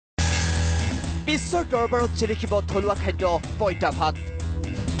বিশ্বৰ দৰবাৰত জিলিকিব থলুৱা খাদ্য পইতা ভাত।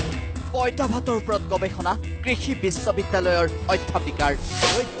 পইতা ভাতৰ ওপৰত গৱেষণা কৃষি বিশ্ববিদ্যালয়ৰ অধ্যাপিকাৰ।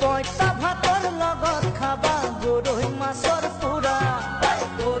 পইতা ভাতৰ লগত খাবা গৰৈ মাছৰ পোৰা,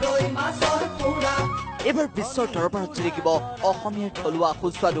 গৰৈ মাছৰ পোৰা। এবাৰ বিশ্বৰ দৰবাৰত জিলিকিব অসমীয়াৰ থলুৱা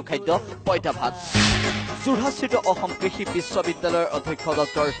সুস্বাদু খাদ্য পইতা ভাত। যোৰহাটস্থিত অসম কৃষি বিশ্ববিদ্যালয়ৰ অধ্যক্ষ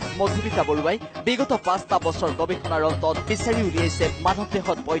ডক্টৰ মধুমিতা বৰুৱাই বিগত ৫টা বছৰ গৱেষণাৰ অন্তত বিচাৰি উলিয়াইছে মানৱ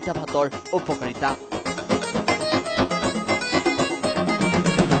দেহত পইতা ভাতৰ উপকাৰিতা।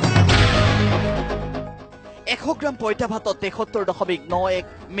 ১০০ গ্ৰাম পইতা ভাতত ৭৩.৯১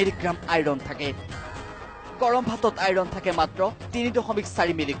 মিলিগ্ৰাম আইৰণ থাকে। গৰম ভাতত আইৰণ থাকে মাত্ৰ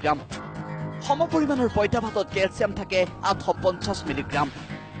 ৩.৪ মিলিগ্ৰাম। সমপৰিমাণৰ পইতা ভাতত কেলছিয়াম থাকে ৮৫০ মিলিগ্ৰাম।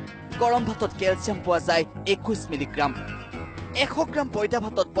 গৰম ভাতত কেলছিয়াম পোৱা যায় ২১ মিলিগ্ৰাম। ১০০ গ্ৰাম পইতা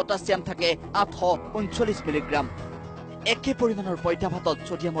ভাতত পটাছিয়াম থাকে ৮৩৯ মিলিগ্ৰাম। একে পৰিমাণৰ পইতা ভাতত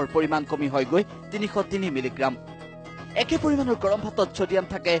ছডিয়ামৰ পৰিমাণ কমি হৈ গৈ ৩০৩ মিলিগ্ৰাম। একে পৰিমাণৰ গৰম ভাতত ছডিয়াম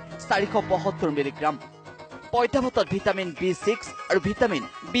থাকে ৪৭৫ মিলিগ্ৰাম। পইতা ভাতত ভিটামিন B6 আৰু ভিটামিন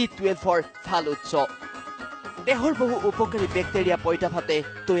B12ৰ ভাল উৎস। দেহৰ বহু উপকাৰী বেক্টেৰিয়া পইতা ভাতে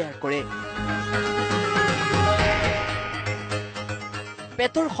তৈয়াৰ কৰে।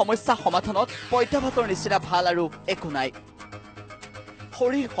 পেটৰ সমস্যা সমাধানত পইতা ভাতৰ নিচিনা ভাল আৰু একো নাই।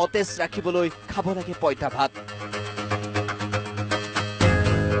 শৰীৰ সতেজ ৰাখিবলৈ খাব লাগে পইতা ভাত।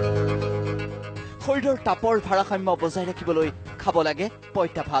 শৰীৰৰ তাপৰ ভাৰসাম্য বজাই ৰাখিবলৈ খাব লাগে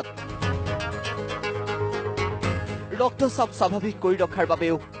পইতা ভাত। ৰক্তচাপ স্বাভাৱিক কৰি ৰখাৰ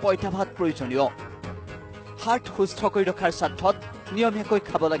বাবেও পইতা ভাত প্ৰয়োজনীয়। হাৰ্ট সুস্থ কৰি ৰখাৰ স্বাৰ্থত নিয়মীয়াকৈ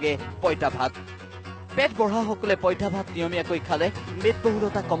খাব লাগে পইতা ভাত। পেট বঢ়াসকলে পইতা ভাত নিয়মীয়াকৈ খালে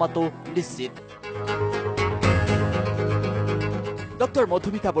মেদবহুলতা কমাটো নিশ্চিত। ডক্টৰ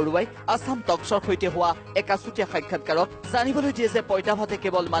মধুমিতা বৰুৱাই আছাম টক্সৰ সৈতে হোৱা এক আছুতীয়া সাক্ষাৎকাৰত জানিবলৈ দিয়ে যে পইতা ভাতে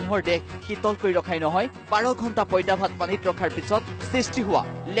কেৱল মানুহৰ দেহ শীতল কৰি ৰখাই নহয়, ১২ ঘণ্টা পইতা ভাত পানীত ৰখাৰ পিছত সৃষ্টি হোৱা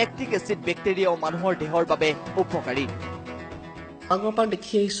লেক্টিক এচিড বেক্টেৰিয়াও মানুহৰ দেহৰ বাবে উপকাৰী। আগৰ পৰা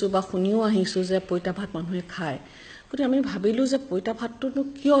দেখি আহিছোঁ বা শুনিও আহিছোঁ যে পইতা ভাত মানুহে খায়। গতিকে আমি ভাবিলোঁ যে পইতা ভাতটোনো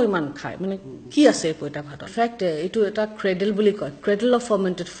কিয় ইমান খায়, মানে কি আছে এই পইতা ভাতত। ইনফেক্ট এইটো এটা ক্ৰেডল বুলি কয়, ক্ৰেডল অফ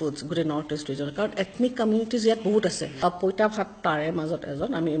ফাৰ্মেণ্টেড ফুডছ গোটেই নৰ্থ ইষ্ট ৰিজনত, কাৰণ এথনিক কমিউনিটিজ ইয়াত বহুত আছে। পইতা ভাত তাৰে মাজত এজন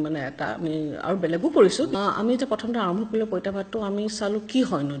আমি আমি আৰু বেলেগো কৰিছোঁ। আমি এতিয়া প্ৰথমতে আৰম্ভ কৰিলোঁ পইতা ভাতটো, আমি চালোঁ কি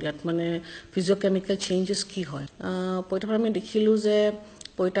হয়নো ইয়াত, মানে ফিজিঅ'কেমিকেল চেঞ্জেছ কি হয়। পইতা ভাত আমি দেখিলোঁ যে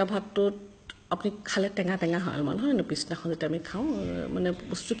পইতা ভাতটোত আপুনি খালে টেঙা টেঙা হয় অলপমান, হয় ন। পিছদিনাখন যেতিয়া আমি খাওঁ, মানে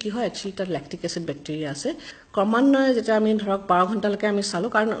বস্তু কি হয়, একচুৱেলি তাত লেক্টিক এচিড বেক্টেৰিয়া আছে। ক্ৰমান্বয়ে যেতিয়া আমি ধৰক ১২ ঘণ্টালৈকে আমি চালোঁ,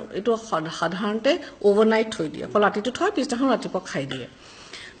 কাৰণ এইটো সাধাৰণতে অ'ভাৰনাইট থৈ দিয়ে, অকল ৰাতিটো থয়, পিছদিনাখন ৰাতিপুৱা খাই দিয়ে।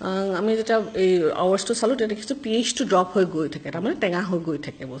 আমি যেতিয়া এই আৱাৰ্ছটো চালোঁ, তেতিয়া দেখিছোঁ pH-টো ড্ৰপ হৈ গৈ থাকে, তাৰমানে টেঙা হৈ গৈ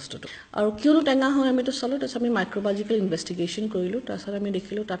থাকে বস্তুটো। আৰু কিয়নো টেঙা হয় আমিতো চালোঁ, তাৰপিছত আমি মাইক্ৰ'বায়'লজিকেল ইনভেষ্টিগেশ্যন কৰিলোঁ। তাৰপিছত আমি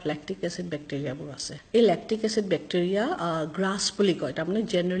দেখিলোঁ তাত লেক্টিক এচিড বেক্টেৰিয়াবোৰ আছে। এই লেক্টিক এচিড বেক্টেৰিয়া গ্ৰাছ বুলি কয়, তাৰমানে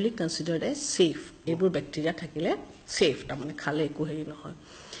জেনেৰেলি কনচিডাৰ্ড এজ ছেফ। এইবোৰ বেক্টেৰিয়া থাকিলে ছেফ, তাৰমানে খালে একো হেৰি নহয়।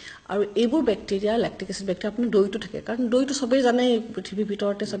 আৰু এইবোৰ বেক্টেৰিয়া, লেক্টিক এচিড বেক্টেৰিয়া আপোনাৰ দৈটো থাকে, কাৰণ দৈটো চবেই জানে পৃথিৱীৰ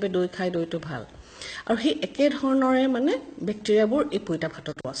ভিতৰতে চবেই দৈ খায়, দৈটো ভাল। আৰু সেই একে ধৰণৰে মানে বেক্টেৰিয়াবোৰ এই পইতা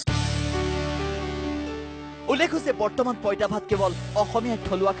ভাততো আছে। উল্লেখ হৈছে বৰ্তমান পইতা ভাত কেৱল অসমীয়াৰ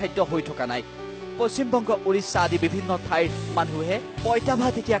থলুৱা খাদ্য হৈ থকা নাই। পশ্চিমবংগ, উৰিষ্যা আদি বিভিন্ন ঠাইৰ মানুহে পইতা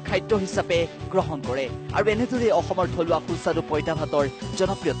ভাত এতিয়া খাদ্য হিচাপে গ্ৰহণ কৰে। আৰু এনেদৰে অসমৰ থলুৱা সুস্বাদু পইতা ভাতৰ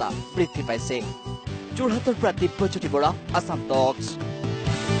জনপ্ৰিয়তা বৃদ্ধি পাইছে। যোৰহাটৰ পৰা দিব্যজ্যোতি বৰা, আছাম টক্স।